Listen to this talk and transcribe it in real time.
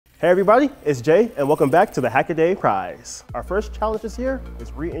Hey everybody, it's Jay, and welcome back to the Hackaday Prize. Our first challenge this year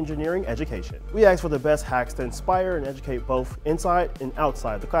is re-engineering education. We asked for the best hacks to inspire and educate both inside and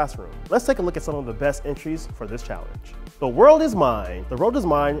outside the classroom. Let's take a look at some of the best entries for this challenge. The world is mine. The world is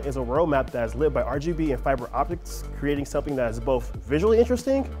mine is a world map that is lit by RGB and fiber optics, creating something that is both visually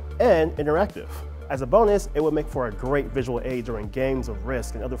interesting and interactive. As a bonus, it would make for a great visual aid during games of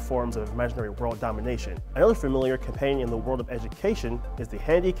Risk and other forms of imaginary world domination. Another familiar companion in the world of education is the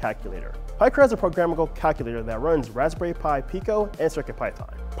handy calculator. Pycra is a programmable calculator that runs Raspberry Pi Pico and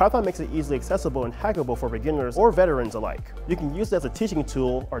CircuitPython. Python makes it easily accessible and hackable for beginners or veterans alike. You can use it as a teaching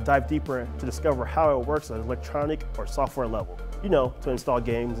tool or dive deeper to discover how it works at an electronic or software level. You know, to install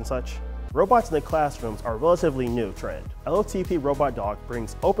games and such. Robots in the classrooms are a relatively new trend. Lotp Robot Dog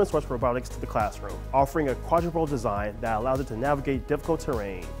brings open source robotics to the classroom, offering a quadrupole design that allows it to navigate difficult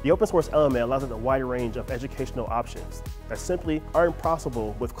terrain. The open source element allows it a wide range of educational options that simply aren't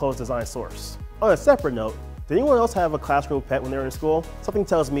possible with closed design source. On a separate note, did anyone else have a classroom pet when they were in school? Something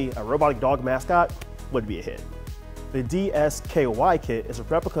tells me a robotic dog mascot would be a hit. The DSKY kit is a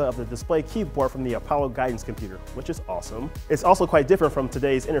replica of the display keyboard from the Apollo guidance computer, which is awesome. It's also quite different from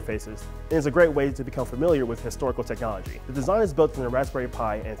today's interfaces, and is a great way to become familiar with historical technology. The design is built from a Raspberry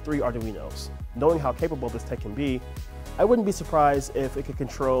Pi and 3 Arduinos. Knowing how capable this tech can be, I wouldn't be surprised if it could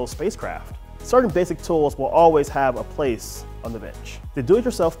control spacecraft. Certain basic tools will always have a place on the bench. The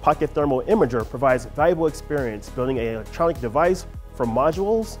do-it-yourself Pocket Thermal Imager provides valuable experience building an electronic device from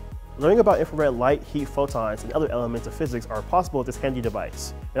modules. Learning about infrared light, heat, photons, and other elements of physics are possible with this handy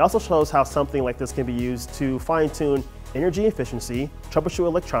device. It also shows how something like this can be used to fine-tune energy efficiency, troubleshoot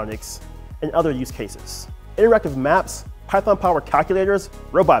electronics, and other use cases. Interactive maps, Python-powered calculators,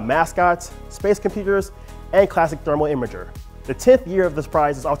 robot mascots, space computers, and classic thermal imager. The 10th year of this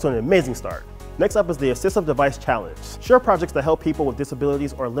prize is off to an amazing start. Next up is the Assistive Device Challenge. Share projects that help people with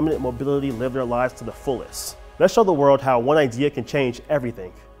disabilities or limited mobility live their lives to the fullest. Let's show the world how one idea can change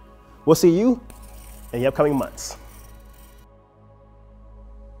everything. We'll see you in the upcoming months.